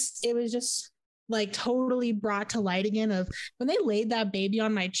it was just like totally brought to light again of when they laid that baby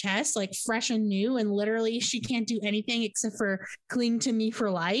on my chest, like fresh and new, and literally she can't do anything except for cling to me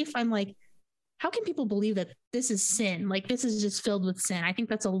for life. I'm like, how can people believe that this is sin? Like, this is just filled with sin. I think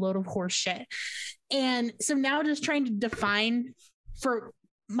that's a load of horse shit. And so now just trying to define for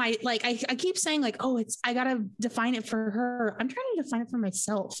my, like, I keep saying like, oh, I got to define it for her. I'm trying to define it for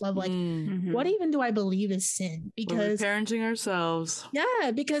myself of like, what even do I believe is sin? Because we're parenting ourselves.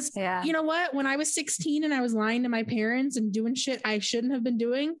 Yeah. Because you know what, when I was 16 and I was lying to my parents and doing shit I shouldn't have been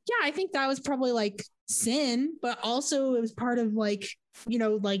doing. Yeah. I think that was probably like sin, but also it was part of like, you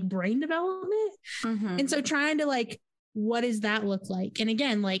know, like brain development. And so trying to like, what does that look like? And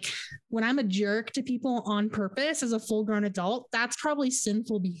again, like when I'm a jerk to people on purpose as a full grown adult, that's probably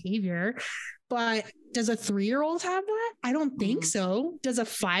sinful behavior. But does a 3-year-old have that? I don't think so. Does a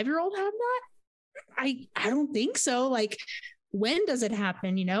 5-year-old have that? I don't think so. Like, when does it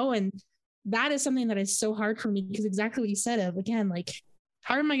happen? You know, and that is something that is so hard for me, because exactly what you said of, again, like,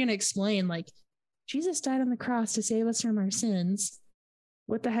 how am I going to explain, like, Jesus died on the cross to save us from our sins.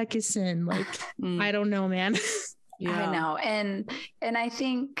 What the heck is sin? Like, I don't know, man. Yeah. I know. And I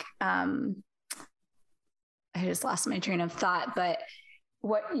think, I just lost my train of thought, but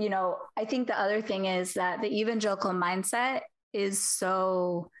I think the other thing is that the evangelical mindset is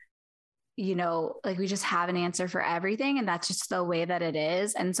so, like we just have an answer for everything, and that's just the way that it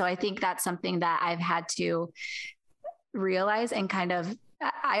is. And so I think that's something that I've had to realize and kind of,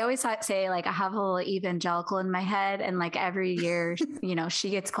 I always say like I have a little evangelical in my head, and like every year, she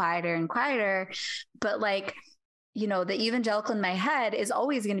gets quieter and quieter, but like, the evangelical in my head is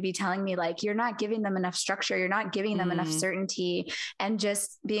always going to be telling me like, you're not giving them enough structure. You're not giving them enough certainty, and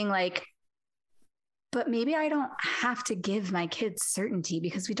just being like, but maybe I don't have to give my kids certainty,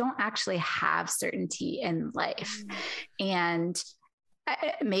 because we don't actually have certainty in life. And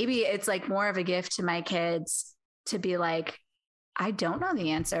maybe it's like more of a gift to my kids to be like, I don't know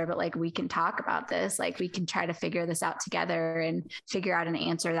the answer, but like, we can talk about this. Like, we can try to figure this out together and figure out an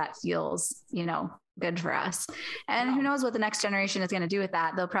answer that feels, good for us. And who knows what the next generation is going to do with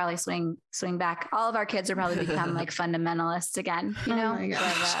that. They'll probably swing back. All of our kids will probably become like fundamentalists again,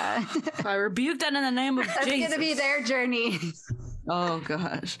 But, I rebuke that in the name of Jesus. It's going to be their journey. Oh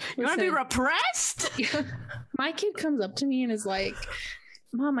gosh. You want to be repressed? My kid comes up to me and is like,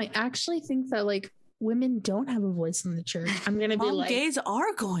 Mom, I actually think that like women don't have a voice in the church. I'm going to be like, gays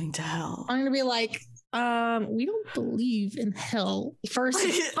are going to hell. I'm going to be like, we don't believe in hell. First,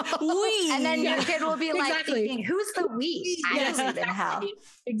 and then your kid will be like, thinking, who's the we? I believe in hell.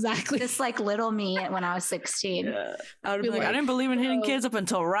 Exactly. Just like little me when I was 16. Yeah. I would be like, I didn't believe in hitting kids up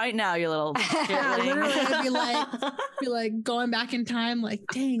until right now, you little literally, I'd be like going back in time, like,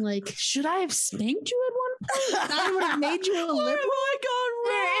 dang, like, should I have spanked you at one point? I would have made you a liberal. Oh my God,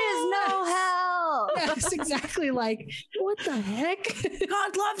 there is no hell. Yes, exactly. Like, what the heck?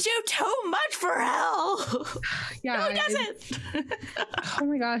 God loves you too much for hell. Yeah, no, he doesn't. Oh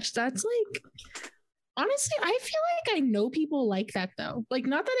my gosh, that's like, honestly, I feel like I know people like that though. Like,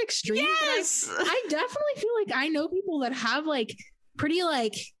 not that extreme. Yes, but I definitely feel like I know people that have like pretty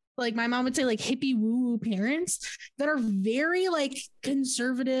like my mom would say like hippie woo-woo parents that are very like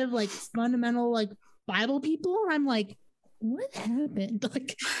conservative, like fundamental, like Bible people. And I'm like, what happened?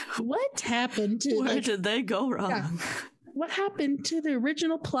 Like, what happened to? Where did they go wrong? Yeah. What happened to the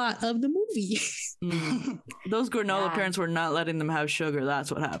original plot of the movie? Those granola parents were not letting them have sugar.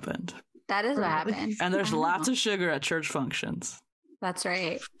 That's what happened. That is what happened. And there's lots of sugar at church functions. That's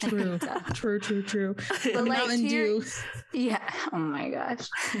right. True. But Mountain Dew. Yeah. Oh my gosh.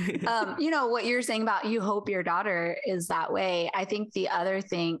 What you're saying about you hope your daughter is that way. I think the other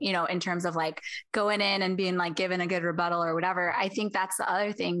thing, in terms of like going in and being like given a good rebuttal or whatever, I think that's the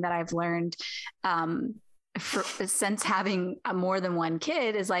other thing that I've learned since having more than one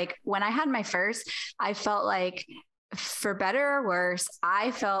kid is like, when I had my first, I felt like, for better or worse,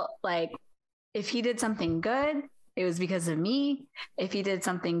 I felt like if he did something good, it was because of me. If he did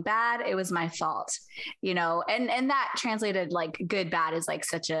something bad, it was my fault, and that translated like good, bad is like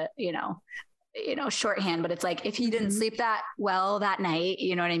such a, shorthand, but it's like, if he didn't sleep that well that night,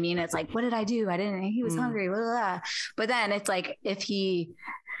 you know what I mean? It's like, what did I do? He was hungry, blah, blah, blah. But then it's like, if he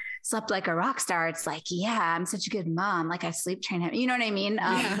slept like a rock star, it's like, yeah, I'm such a good mom. Like, I sleep train him, you know what I mean?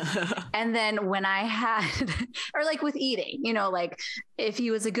 And then when I had, or like with eating, like if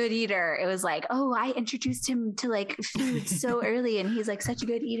he was a good eater, it was like, oh, I introduced him to like food so early and he's like such a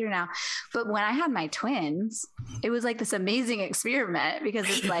good eater now. But when I had my twins, it was like this amazing experiment, because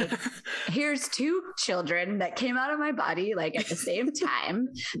it's like, here's two children that came out of my body like at the same time.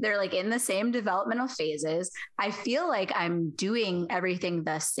 They're like in the same developmental phases. I feel like I'm doing everything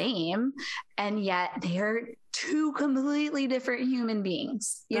the same, and yet they're two completely different human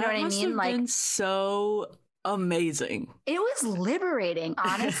beings. You know what I mean? Like, been so amazing. It was liberating,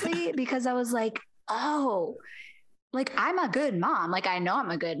 honestly, because I was like, oh, like I'm a good mom. Like I know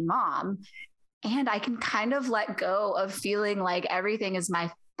I'm a good mom. And I can kind of let go of feeling like everything is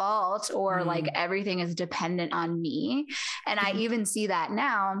my fault or like everything is dependent on me. And I even see that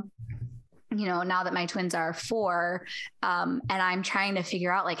now, you know, now that my twins are 4, and I'm trying to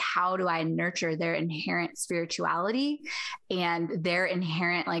figure out like, how do I nurture their inherent spirituality and their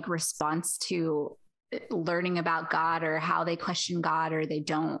inherent like response to learning about God, or how they question God or they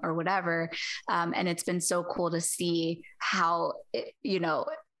don't, or whatever. And it's been so cool to see how, you know,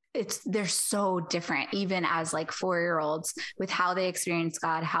 they're so different, even as like 4-year-olds, with how they experience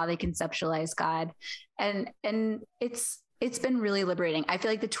God, how they conceptualize God. And it's been really liberating. I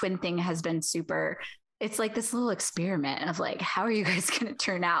feel like the twin thing has been super, it's like this little experiment of like, how are you guys going to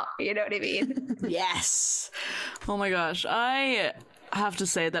turn out? You know what I mean? Yes. Oh my gosh. I have to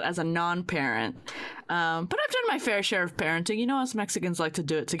say that as a non-parent, but I've done my fair share of parenting. You know, us Mexicans like to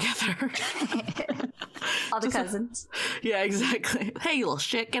do it together. All the cousins. Yeah, exactly. Hey, you little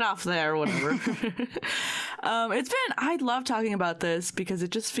shit, get off there, or whatever. I love talking about this because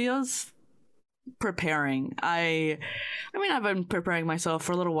it just feels preparing. I mean, I've been preparing myself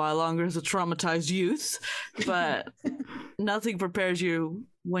for a little while longer as a traumatized youth, but nothing prepares you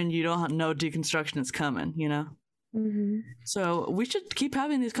when you don't know deconstruction is coming, you know? Mm-hmm. So we should keep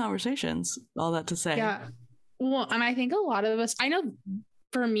having these conversations. All that to say. Yeah. Well, and I think a lot of us, I know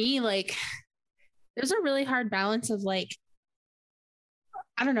for me, like, there's a really hard balance of like,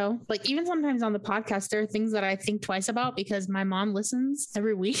 I don't know, like even sometimes on the podcast, there are things that I think twice about because my mom listens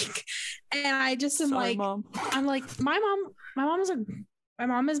every week. And I just am Sorry, like, Mom. I'm like, my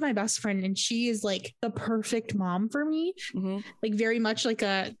mom is my best friend, and she is like the perfect mom for me. Mm-hmm. Like very much like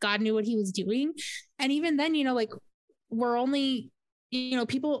a God knew what he was doing. And even then, you know, like we're only, you know,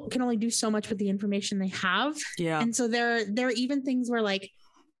 people can only do so much with the information they have. Yeah. And so there are even things where like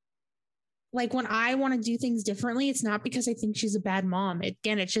when I want to do things differently, it's not because I think she's a bad mom.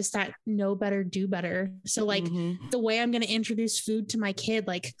 Again, it's just that know better, do better. So like the way I'm going to introduce food to my kid,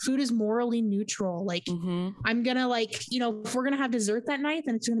 like food is morally neutral. Like I'm going to like, you know, if we're going to have dessert that night,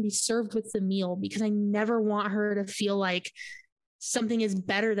 then it's going to be served with the meal, because I never want her to feel like something is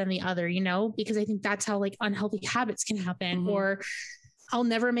better than the other, you know, because I think that's how like unhealthy habits can happen. Or I'll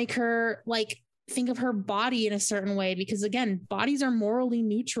never make her like think of her body in a certain way, because again, bodies are morally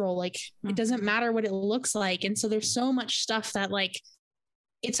neutral. Like it doesn't matter what it looks like. And so there's so much stuff that like,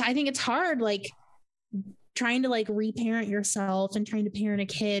 I think it's hard, like trying to like reparent yourself and trying to parent a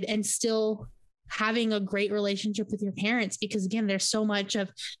kid and still having a great relationship with your parents, because again, there's so much of,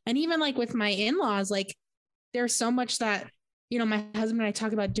 and even like with my in-laws, like there's so much that, you know, my husband and I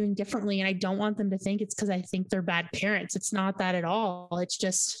talk about doing differently, and I don't want them to think it's because I think they're bad parents. It's not that at all. It's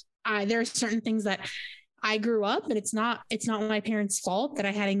just, there are certain things that I grew up, and it's not my parents' fault that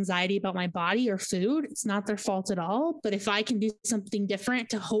I had anxiety about my body or food. It's not their fault at all. But if I can do something different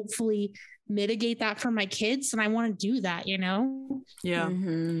to hopefully mitigate that for my kids, then I want to do that, you know? Yeah.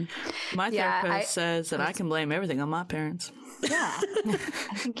 My therapist says that I can blame everything on my parents. Yeah,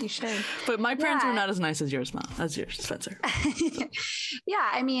 I think you should. But my parents were not as nice as yours, Mom. As yours, Spencer. Yeah,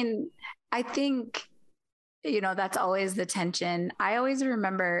 I mean, I think, you know, that's always the tension. I always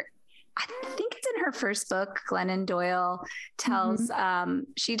remember, I think it's in her first book, Glennon Doyle tells,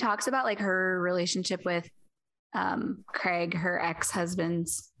 she talks about like her relationship with Craig, her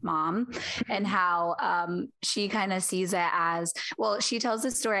ex-husband's mom, and how she kind of sees it as, well, she tells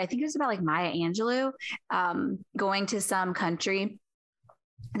this story, I think it was about like Maya Angelou going to some country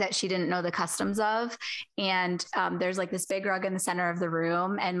that she didn't know the customs of. And there's like this big rug in the center of the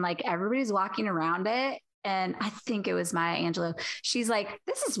room, and like everybody's walking around it. And I think it was Maya Angelou. She's like,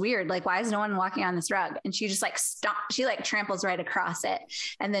 this is weird. Like, why is no one walking on this rug? And she just like she like tramples right across it.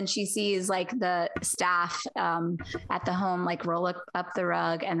 And then she sees like the staff at the home, like roll up the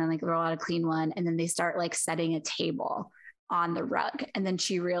rug and then like roll out a clean one. And then they start like setting a table on the rug. And then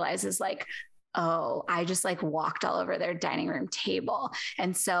she realizes like, oh, I just like walked all over their dining room table.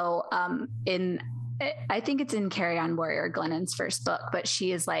 And so I think it's in Carry On Warrior, Glennon's first book, but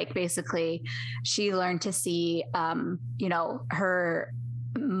she is like, basically she learned to see, you know, her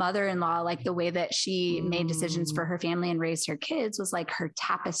mother-in-law, like the way that she made decisions for her family and raised her kids was like her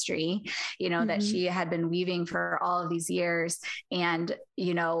tapestry, you know, that she had been weaving for all of these years. And,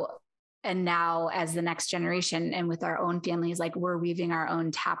 you know, and now as the next generation and with our own families, like we're weaving our own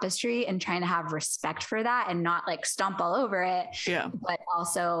tapestry and trying to have respect for that and not like stomp all over it. Yeah. But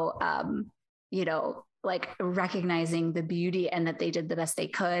also, you know, like recognizing the beauty and that they did the best they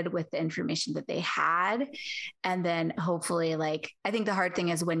could with the information that they had. And then hopefully, like, I think the hard thing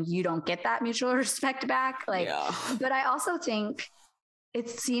is when you don't get that mutual respect back. Like, but I also think it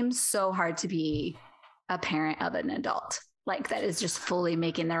seems so hard to be a parent of an adult. Like that is just fully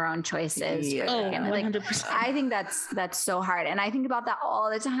making their own choices. Yeah. Oh, 100%. I think that's so hard. And I think about that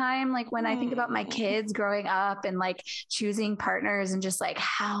all the time. Like when I think about my kids growing up and like choosing partners and just like,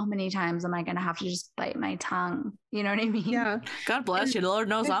 how many times am I going to have to just bite my tongue? You know what I mean? Yeah. God bless you. The Lord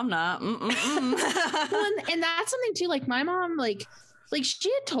knows I'm not. Well, and that's something too, like my mom, like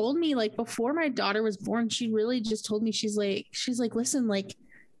she had told me like before my daughter was born, she really just told me, she's like, listen, like,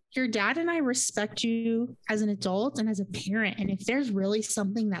 your dad and I respect you as an adult and as a parent. And if there's really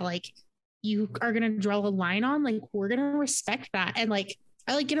something that like you are going to draw a line on, like we're going to respect that. And like,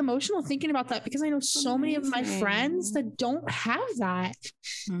 I like get emotional thinking about that because I know so many of my friends that don't have that.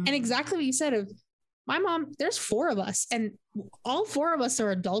 And exactly what you said of my mom, there's 4 of us and all 4 of us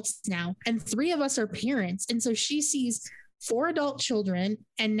are adults now and 3 of us are parents. And so she sees 4 adult children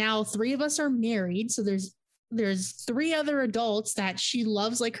and now 3 of us are married. So there's 3 other adults that she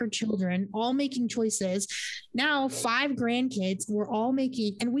loves like her children, all making choices. Now 5 grandkids, we're all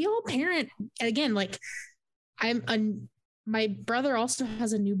making, and we all parent. And again, like my brother also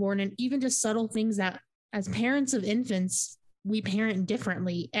has a newborn, and even just subtle things that as parents of infants, we parent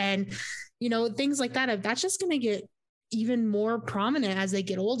differently. And, you know, things like that, that's just going to get even more prominent as they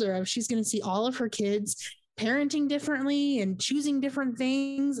get older. She's going to see all of her kids parenting differently and choosing different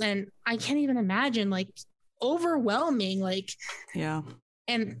things. And I can't even imagine like overwhelming, like,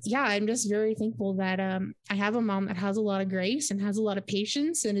 and I'm just very thankful that I have a mom that has a lot of grace and has a lot of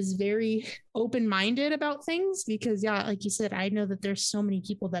patience and is very open-minded about things, because like you said, I know that there's so many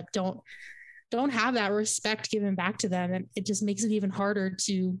people that don't have that respect given back to them, and it just makes it even harder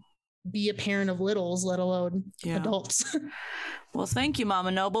to be a parent of littles, let alone adults. Well, thank you,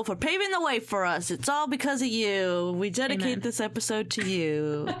 Mama Noble, for paving the way for us. It's all because of you. We dedicate this episode to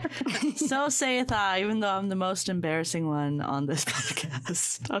you. So saith I, even though I'm the most embarrassing one on this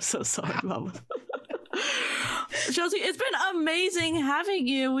podcast. I'm so sorry, Mama. Chelsea, it's been amazing having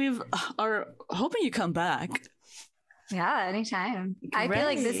you. We are hoping you come back. Yeah, anytime. I feel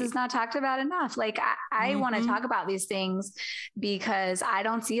like this is not talked about enough. Like I want to talk about these things because I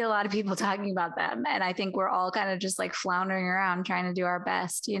don't see a lot of people talking about them. And I think we're all kind of just like floundering around trying to do our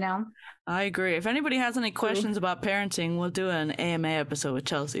best, you know? I agree. If anybody has any questions about parenting, we'll do an AMA episode with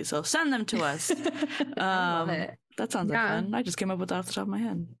Chelsea. So send them to us. I love it. That sounds like fun. I just came up with that off the top of my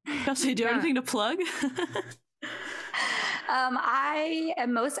head. Chelsea, do you have anything to plug? I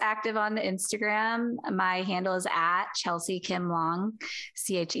am most active on Instagram. My handle is at Chelsea Kim Long,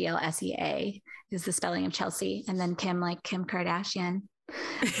 CHELSEA is the spelling of Chelsea. And then Kim, like Kim Kardashian,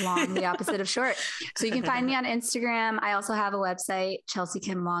 long, the opposite of short. So you can find me on Instagram. I also have a website,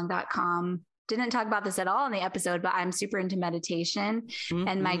 chelseakimlong.com. Didn't talk about this at all in the episode, but I'm super into meditation.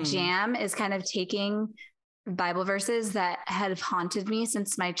 And my jam is kind of taking Bible verses that have haunted me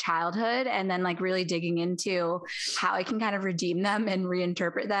since my childhood, and then like really digging into how I can kind of redeem them and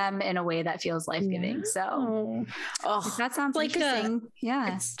reinterpret them in a way that feels life-giving. So if that sounds like interesting,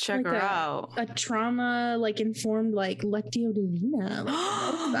 check her out. A trauma like informed like Lectio Divina.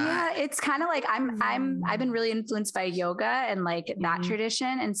 Yeah, it's kind of like I've been really influenced by yoga and like that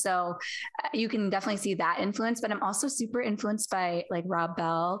tradition, and so you can definitely see that influence. But I'm also super influenced by like Rob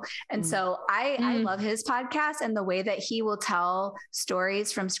Bell, and so I love his podcast and the way that he will tell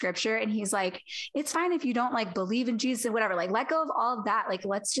stories from scripture. And he's like, it's fine if you don't like believe in Jesus and whatever, like let go of all of that. Like,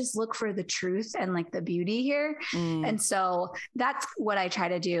 let's just look for the truth and like the beauty here. And so that's what I try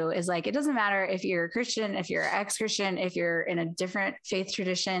to do is like, it doesn't matter if you're a Christian, if you're ex-Christian, if you're in a different faith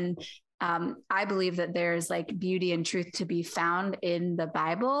tradition. I believe that there's like beauty and truth to be found in the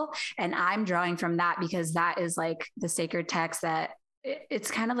Bible. And I'm drawing from that because that is like the sacred text that it's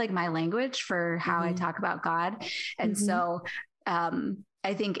kind of like my language for how I talk about God. And so,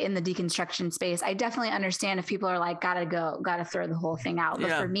 I think in the deconstruction space, I definitely understand if people are like, gotta throw the whole thing out.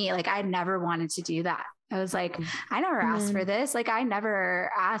 But for me, like, I never wanted to do that. I was like, I never asked for this. Like, I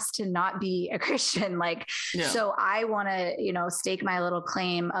never asked to not be a Christian. Like, so I want to, you know, stake my little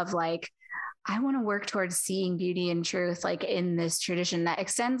claim of like, I want to work towards seeing beauty and truth, like in this tradition that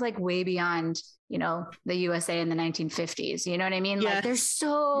extends like way beyond, you know, the USA in the 1950s. You know what I mean? Like there's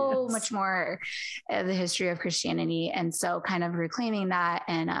so much more of the history of Christianity. And so kind of reclaiming that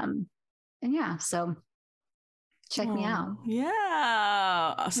and so check me out.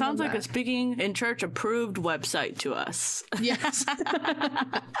 Yeah. Sounds like a Speaking in Church approved website to us. Yes.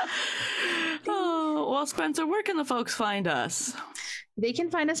 Well, Spencer, where can the folks find us? They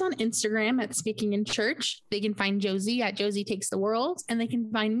can find us on Instagram at Speaking in Church. They can find Josie at Josie Takes the World. And they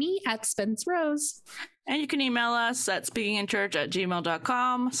can find me at Spence Rose. And you can email us at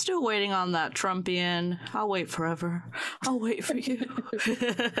speakinginchurch@gmail.com. Still waiting on that Trumpian. I'll wait forever. I'll wait for you.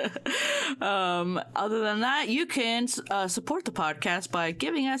 Other than that, you can support the podcast by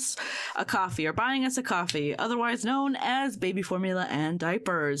giving us a coffee or buying us a coffee, otherwise known as baby formula and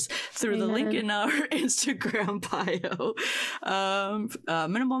diapers, through the link in our Instagram bio.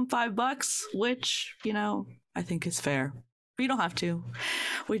 Minimum $5, which, I think is fair. You don't have to.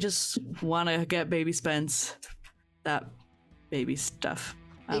 We just want to get baby Spence that baby stuff.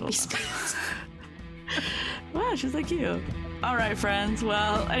 Baby Spence. Wow, she's like you. All right, friends.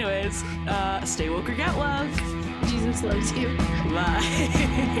 Well, anyways, stay woke or get love. Jesus loves you. Bye.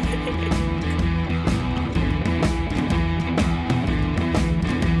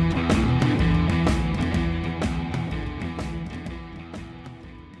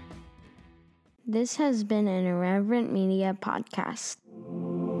 This has been an Irreverent Media podcast.